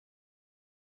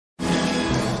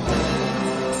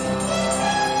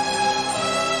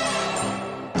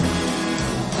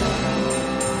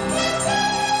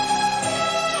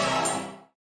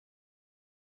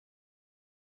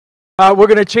We're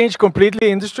going to change completely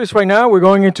industries right now. We're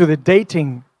going into the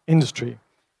dating industry.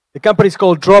 The company is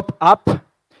called Drop App.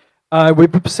 We're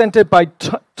represented by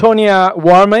Tonya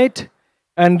Warmate,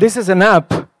 and this is an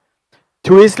app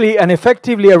to easily and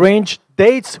effectively arrange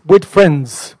dates with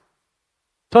friends.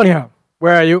 Tonya,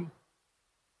 where are you?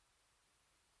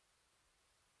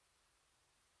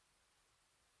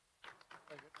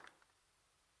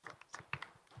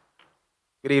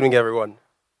 Good evening, everyone.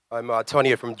 I'm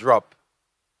Tonya from Drop.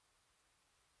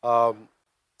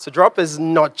 So Drop is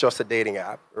not just a dating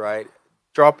app, right?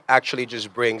 Drop actually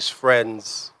just brings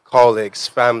friends, colleagues,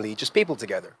 family, just people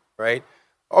together, right?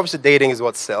 Obviously, dating is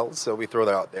what sells, so we throw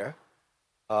that out there.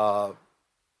 But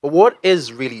what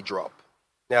is really Drop?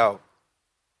 Now,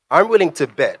 I'm willing to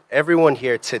bet everyone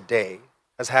here today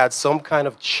has had some kind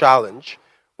of challenge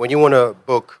when you want to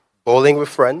book bowling with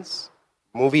friends,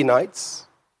 movie nights,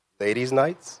 ladies'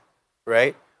 nights,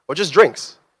 right? Or just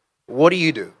drinks. What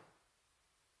do?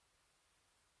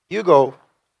 You go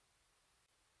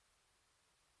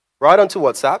right onto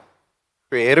WhatsApp,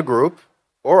 create a group,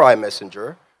 or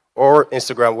iMessenger, or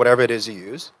Instagram, whatever it is you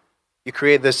use. You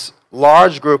create this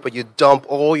large group, and you dump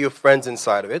all your friends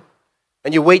inside of it,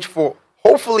 and you wait for,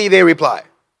 hopefully they reply,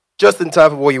 just in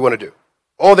time for what you want to do.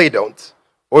 Or they don't.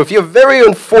 Or if you're very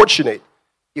unfortunate,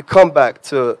 you come back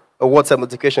to a WhatsApp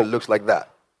notification that looks like that.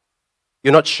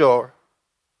 You're not sure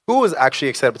who is actually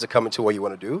excited to come into what you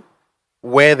want to do,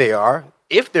 where they are,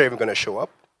 if they're even going to show up,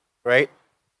 right?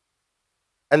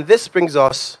 And this brings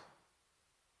us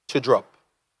to Drop.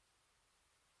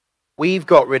 We've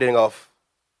got rid of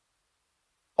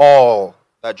all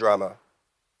that drama.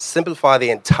 Simplify the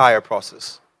entire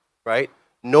process, right?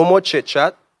 No more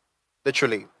chit-chat,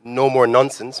 literally no more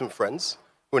nonsense from friends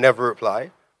who never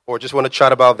reply or just want to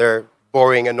chat about their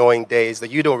boring, annoying days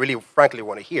that you don't really, frankly,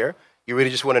 want to hear. You really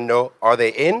just want to know, are they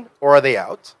in or are they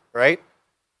out, right?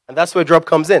 And that's where Drop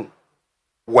comes in.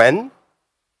 When,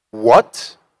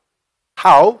 what,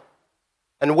 how,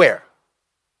 and where.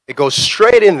 It goes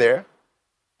straight in there,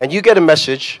 and you get a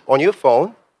message on your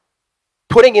phone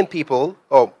putting in people,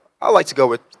 oh, I like to go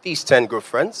with these 10 good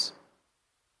friends.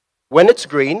 When it's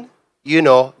green, you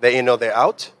know they're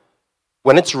out.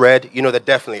 When it's red, you know they're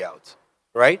definitely out,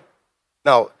 right?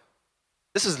 Now,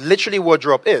 this is literally what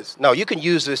Drop is. Now, you can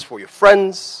use this for your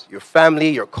friends, your family,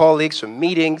 your colleagues, for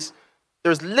meetings.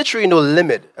 There's literally no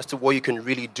limit as to what you can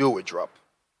really do with Drop,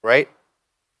 right?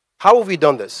 How have we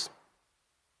done this?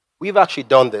 We've actually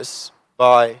done this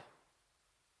by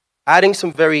adding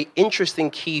some very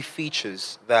interesting key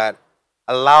features that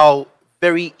allow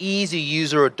very easy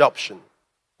user adoption,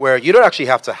 where you don't actually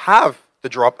have to have the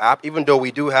Drop app, even though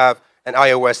we do have an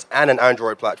iOS and an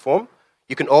Android platform.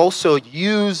 You can also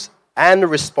use and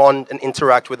respond and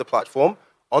interact with the platform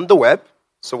on the web.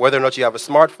 So whether or not you have a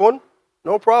smartphone,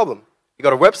 no problem. You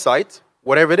got a website,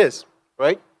 whatever it is,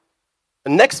 right?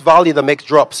 The next value that makes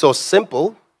Drop so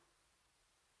simple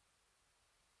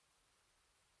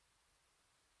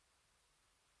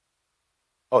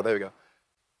there we go.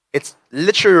 It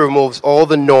literally removes all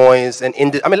the noise and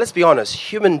let's be honest,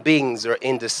 human beings are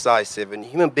indecisive and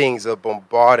human beings are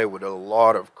bombarded with a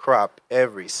lot of crap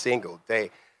every single day.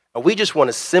 And we just want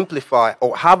to simplify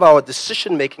or have our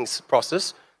decision-making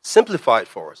process simplified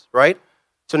for us, right?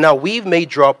 So now we've made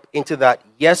Drop into that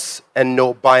yes and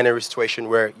no binary situation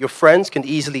where your friends can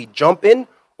easily jump in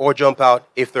or jump out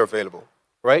if they're available,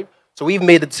 right? So we've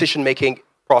made the decision-making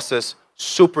process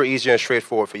super easy and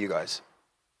straightforward for you guys.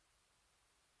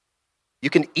 You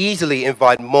can easily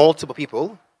invite multiple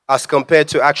people as compared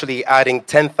to actually adding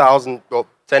 10,000 or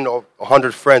 10 or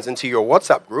 100 friends into your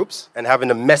WhatsApp groups and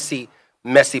having a messy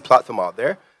platform out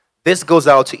there. This goes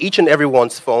out to each and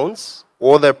everyone's phones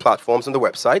or their platforms and the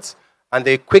websites, and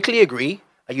they quickly agree,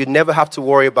 and you never have to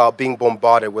worry about being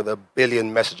bombarded with a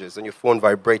billion messages and your phone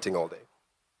vibrating all day.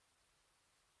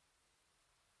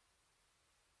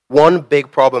 One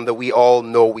big problem that we all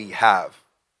know we have.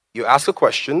 You ask a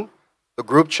question, the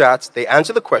group chats, they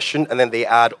answer the question, and then they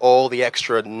add all the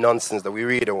extra nonsense that we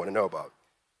really don't want to know about.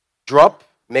 Drop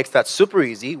makes that super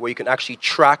easy, where you can actually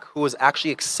track who has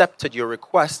actually accepted your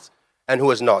request and who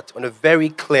has not, on a very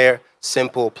clear,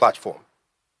 simple platform.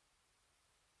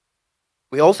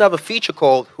 We also have a feature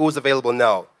called Who's Available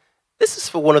Now. This is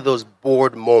for one of those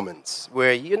bored moments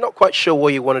where you're not quite sure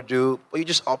what you want to do, but you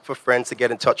just opt for friends to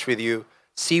get in touch with you,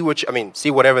 see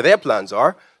whatever their plans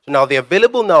are. So now the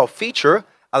Available Now feature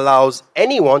allows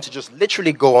anyone to just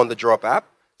literally go on the Drop app,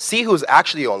 see who's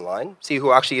actually online, see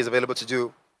who actually is available to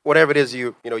do whatever it is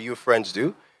you friends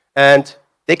do, and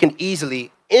they can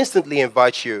easily, instantly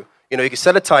invite you. You can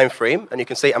set a time frame, and you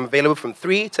can say, I'm available from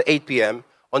 3 to 8 p.m.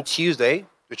 on Tuesday,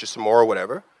 which is tomorrow or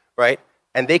whatever, right?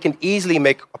 and they can easily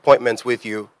make appointments with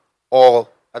you all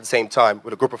at the same time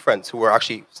with a group of friends who are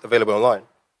actually available online.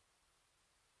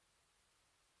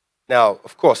 Now,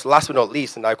 of course, last but not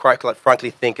least, and I quite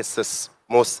frankly think it's the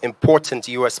most important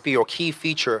USP or key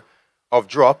feature of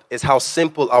Drop, is how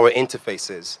simple our interface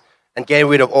is, and getting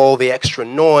rid of all the extra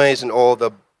noise and all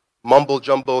the mumble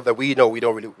jumble that we know we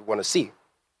don't really want to see,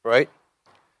 right?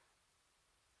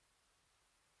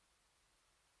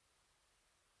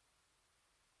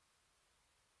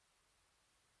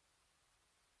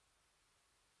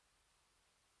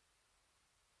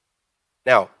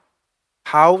 Now,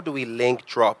 how do we link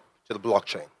Drop to the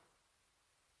blockchain?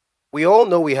 We all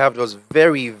know we have those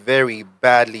very, very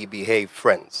badly behaved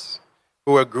friends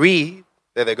who agree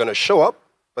that they're going to show up,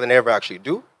 but they never actually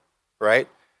do, right?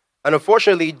 And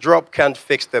unfortunately, Drop can't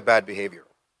fix their bad behavior.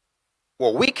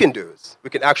 What we can do is we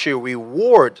can actually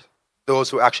reward those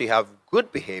who actually have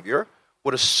good behavior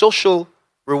with a social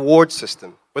reward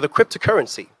system, with a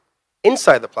cryptocurrency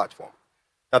inside the platform.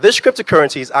 Now, this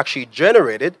cryptocurrency is actually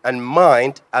generated and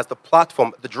mined as the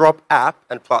platform, the Drop app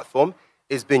and platform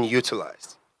is being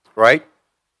utilized, right?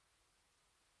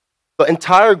 The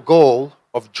entire goal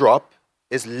of Drop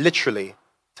is literally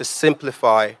to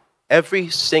simplify every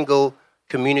single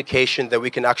communication that we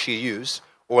can actually use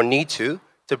or need to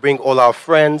bring all our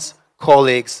friends,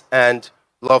 colleagues, and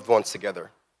loved ones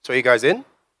together. So are you guys in?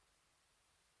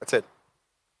 That's it.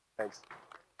 Thanks.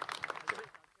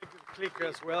 Clicker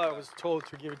as well. I was told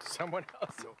to give it to someone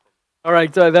else. All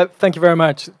right, thank you very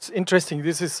much. It's interesting.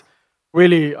 This is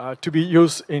really to be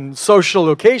used in social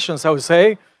locations, I would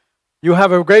say. You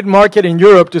have a great market in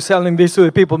Europe to selling this to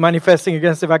the people manifesting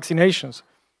against the vaccinations.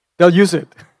 They'll use it.